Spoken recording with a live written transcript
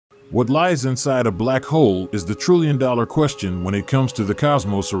What lies inside a black hole is the trillion-dollar question when it comes to the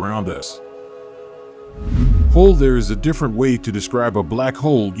cosmos around us. There is a different way to describe a black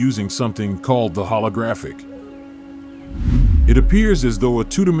hole using something called the holographic. It appears as though a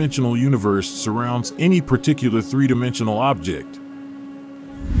two-dimensional universe surrounds any particular three-dimensional object.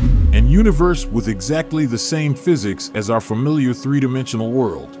 An universe with exactly the same physics as our familiar three-dimensional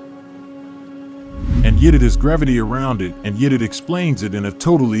world. And yet it has gravity around it, and yet it explains it in a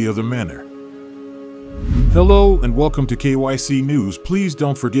totally other manner. Hello and welcome to KYC News. Please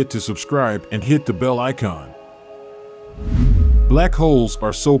don't forget to subscribe and hit the bell icon. Black holes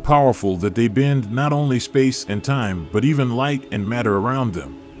are so powerful that they bend not only space and time, but even light and matter around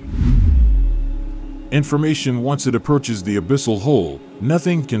them. Information, once it approaches the abyssal hole,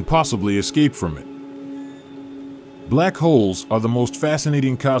 nothing can possibly escape from it. Black holes are the most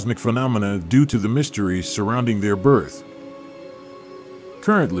fascinating cosmic phenomena due to the mysteries surrounding their birth.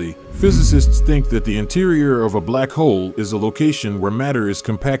 Currently, physicists think that the interior of a black hole is a location where matter is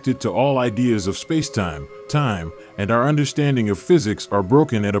compacted to all ideas of spacetime, time, and our understanding of physics are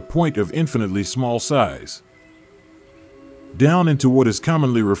broken at a point of infinitely small size, down into what is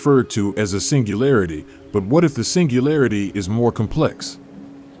commonly referred to as a singularity. But what if the singularity is more complex?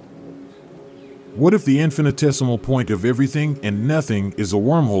 What if the infinitesimal point of everything and nothing is a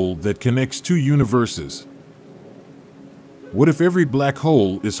wormhole that connects two universes? What if every black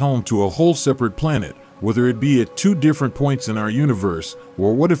hole is home to a whole separate planet, whether it be at two different points in our universe,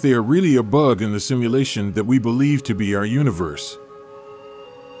 or what if they are really a bug in the simulation that we believe to be our universe?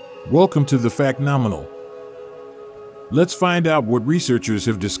 Welcome to the Factnominal. Let's find out what researchers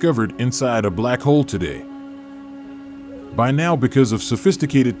have discovered inside a black hole today. By now, because of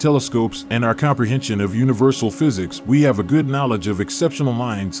sophisticated telescopes and our comprehension of universal physics, we have a good knowledge of exceptional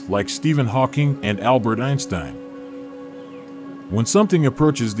minds like Stephen Hawking and Albert Einstein. When something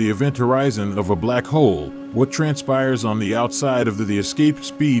approaches the event horizon of a black hole, what transpires on the outside of the escape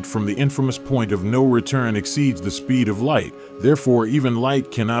speed from the infamous point of no return exceeds the speed of light, therefore even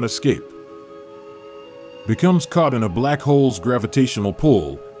light cannot escape. Becomes caught in a black hole's gravitational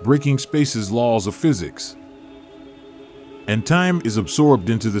pull, breaking space's laws of physics. And time is absorbed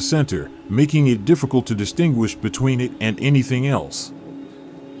into the center, making it difficult to distinguish between it and anything else.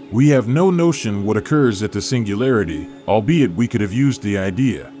 We have no notion what occurs at the singularity, albeit we could have used the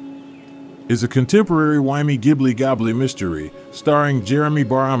idea. Is a contemporary whimy-gibbly-gobbly mystery, starring Jeremy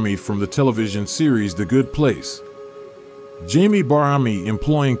Barami from the television series The Good Place. Jamie Barami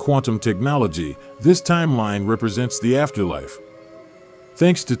employing quantum technology, this timeline represents the afterlife.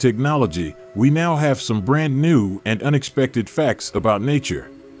 Thanks to technology, we now have some brand new and unexpected facts about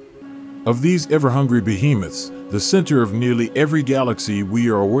nature. Of these ever-hungry behemoths, the center of nearly every galaxy we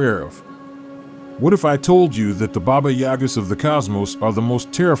are aware of. What if I told you that the Baba Yagas of the cosmos are the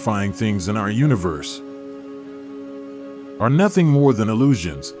most terrifying things in our universe? Are nothing more than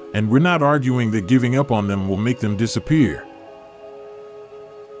illusions, and we're not arguing that giving up on them will make them disappear.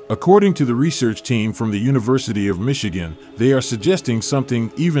 According to the research team from the University of Michigan, they are suggesting something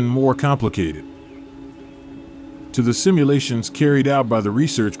even more complicated. To the simulations carried out by the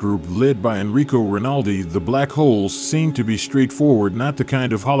research group led by Enrico Rinaldi, the black holes seem to be straightforward, not the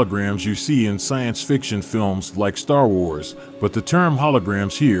kind of holograms you see in science fiction films like Star Wars, but the term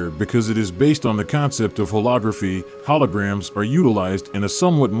holograms here because it is based on the concept of holography. Holograms are utilized in a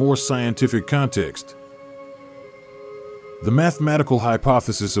somewhat more scientific context. The mathematical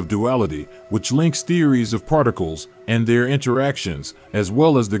hypothesis of duality, which links theories of particles and their interactions, as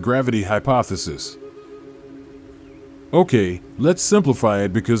well as the gravity hypothesis. Okay, let's simplify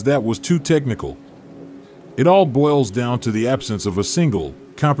it because that was too technical. It all boils down to the absence of a single,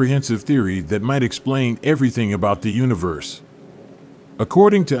 comprehensive theory that might explain everything about the universe.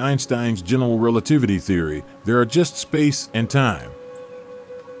 According to Einstein's general relativity theory, there are just space and time.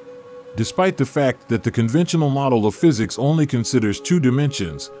 Despite the fact that the conventional model of physics only considers two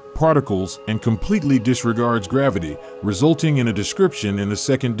dimensions, particles, and completely disregards gravity, resulting in a description in the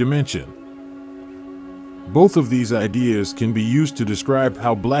second dimension. Both of these ideas can be used to describe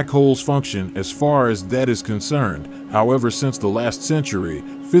how black holes function as far as that is concerned. However, since the last century,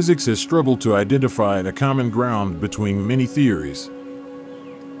 physics has struggled to identify a common ground between many theories.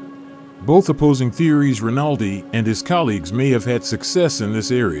 Both opposing theories, Rinaldi and his colleagues, may have had success in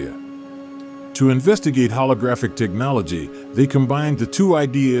this area. To investigate holographic technology, they combined the two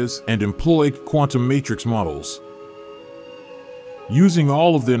ideas and employed quantum matrix models. Using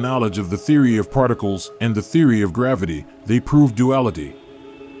all of their knowledge of the theory of particles and the theory of gravity, they proved duality.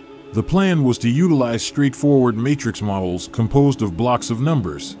 The plan was to utilize straightforward matrix models composed of blocks of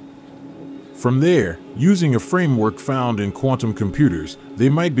numbers. From there, using a framework found in quantum computers, they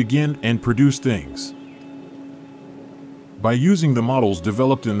might begin and produce things. By using the models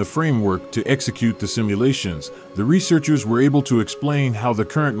developed in the framework to execute the simulations, the researchers were able to explain how the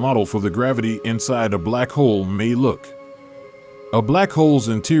current model for the gravity inside a black hole may look. A black hole's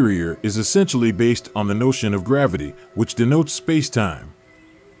interior is essentially based on the notion of gravity, which denotes space-time.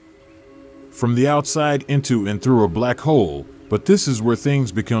 From the outside into and through a black hole, but this is where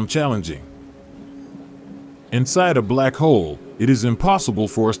things become challenging. Inside a black hole, it is impossible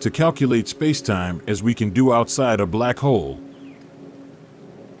for us to calculate space-time as we can do outside a black hole.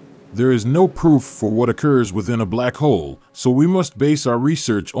 There is no proof for what occurs within a black hole, so we must base our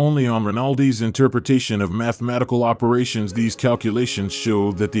research only on Rinaldi's interpretation of mathematical operations. These calculations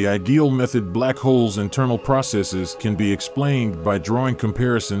show that the ideal method black holes' internal processes can be explained by drawing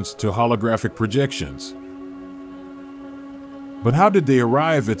comparisons to holographic projections. But how did they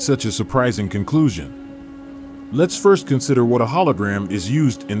arrive at such a surprising conclusion? Let's first consider what a hologram is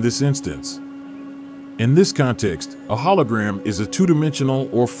used in this instance. In this context, a hologram is a two-dimensional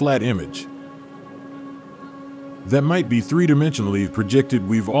or flat image that might be three-dimensionally projected.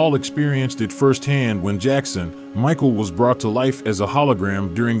 We've all experienced it firsthand when Jackson, Michael was brought to life as a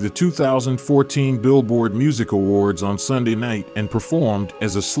hologram during the 2014 Billboard Music Awards on Sunday night and performed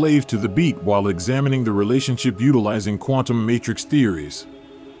as a slave to the beat while examining the relationship utilizing quantum matrix theories.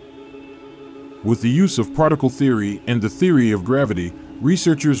 With the use of particle theory and the theory of gravity,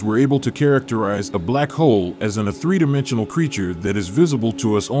 researchers were able to characterize a black hole as a three-dimensional creature that is visible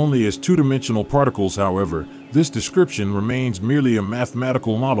to us only as two-dimensional particles. However, this description remains merely a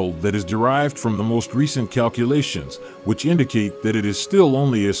mathematical model that is derived from the most recent calculations, which indicate that it is still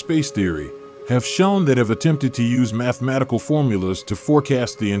only a space theory, have shown that have attempted to use mathematical formulas to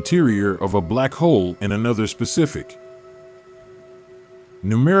forecast the interior of a black hole in another specific.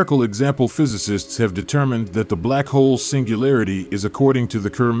 Numerical example physicists have determined that the black hole's singularity is according to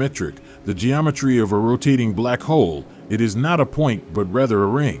the Kerr metric, the geometry of a rotating black hole. It is not a point but rather a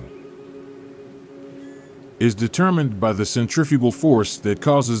ring. Is determined by the centrifugal force that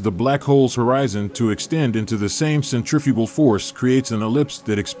causes the black hole's horizon to extend into the same centrifugal force creates an ellipse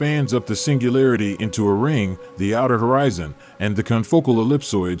that expands up the singularity into a ring, the outer horizon, and the confocal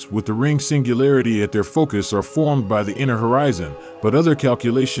ellipsoids with the ring singularity at their focus are formed by the inner horizon, but other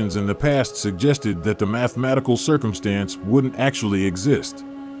calculations in the past suggested that the mathematical circumstance wouldn't actually exist.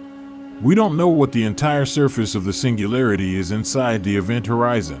 We don't know what the entire surface of the singularity is inside the event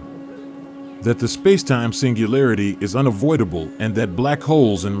horizon, that the spacetime singularity is unavoidable, and that black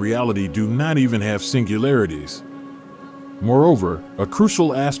holes in reality do not even have singularities. Moreover, a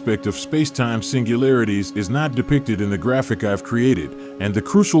crucial aspect of spacetime singularities is not depicted in the graphic I've created, and the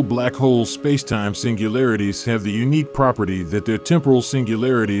crucial black hole spacetime singularities have the unique property that their temporal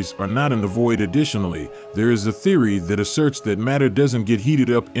singularities are not in the void. Additionally, there is a theory that asserts that matter doesn't get heated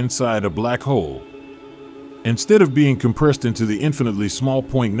up inside a black hole. Instead of being compressed into the infinitely small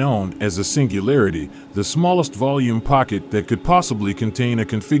point known as a singularity, the smallest volume pocket that could possibly contain a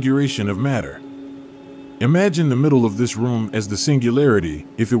configuration of matter. Imagine the middle of this room as the singularity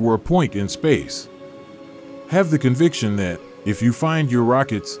if it were a point in space. Have the conviction that, if you find your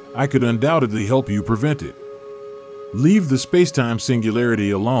rockets, I could undoubtedly help you prevent it. Leave the spacetime singularity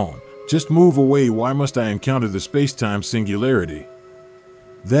alone. Just move away. Why must I encounter the spacetime singularity?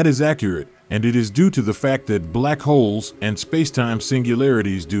 That is accurate, and it is due to the fact that black holes and spacetime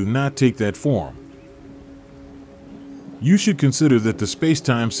singularities do not take that form. You should consider that the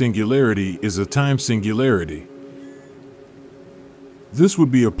spacetime singularity is a time singularity. This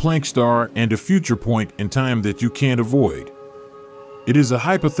would be a Planck star and a future point in time that you can't avoid. It is a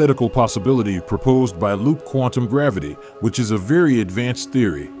hypothetical possibility proposed by loop quantum gravity, which is a very advanced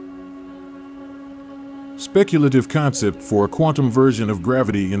theory. Speculative concept for a quantum version of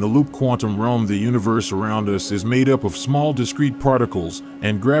gravity in the loop quantum realm. The universe around us is made up of small discrete particles,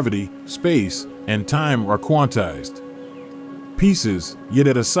 and gravity, space, and time are quantized pieces, yet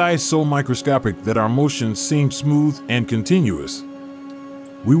at a size so microscopic that our motions seem smooth and continuous.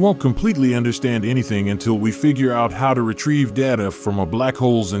 We won't completely understand anything until we figure out how to retrieve data from a black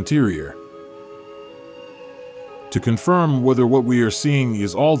hole's interior. To confirm whether what we are seeing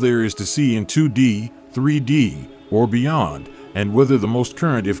is all there is to see in 2D, 3D, or beyond, and whether the most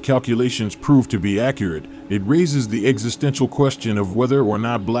current if calculations prove to be accurate, it raises the existential question of whether or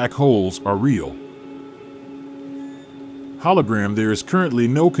not black holes are real. Hologram. There is currently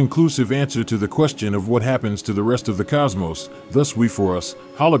no conclusive answer to the question of what happens to the rest of the cosmos. Thus, for us,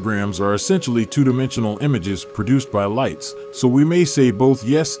 holograms are essentially two-dimensional images produced by lights, so we may say both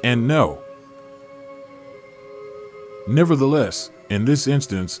yes and no. Nevertheless, In this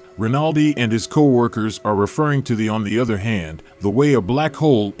instance, Rinaldi and his co-workers are referring to on the other hand, the way a black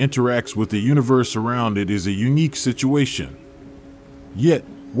hole interacts with the universe around it is a unique situation. Yet,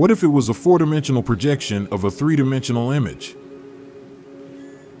 what if it was a four-dimensional projection of a three-dimensional image?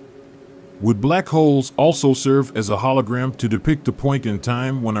 Would black holes also serve as a hologram to depict the point in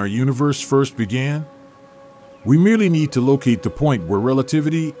time when our universe first began? We merely need to locate the point where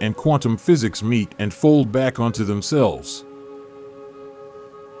relativity and quantum physics meet and fold back onto themselves.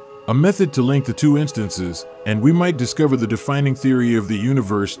 A method to link the two instances, and we might discover the defining theory of the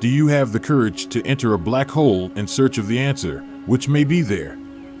universe. Do you have the courage to enter a black hole in search of the answer, which may be there?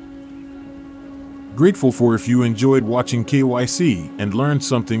 Grateful for if you enjoyed watching KYC and learned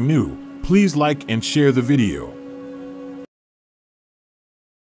something new. Please like and share the video.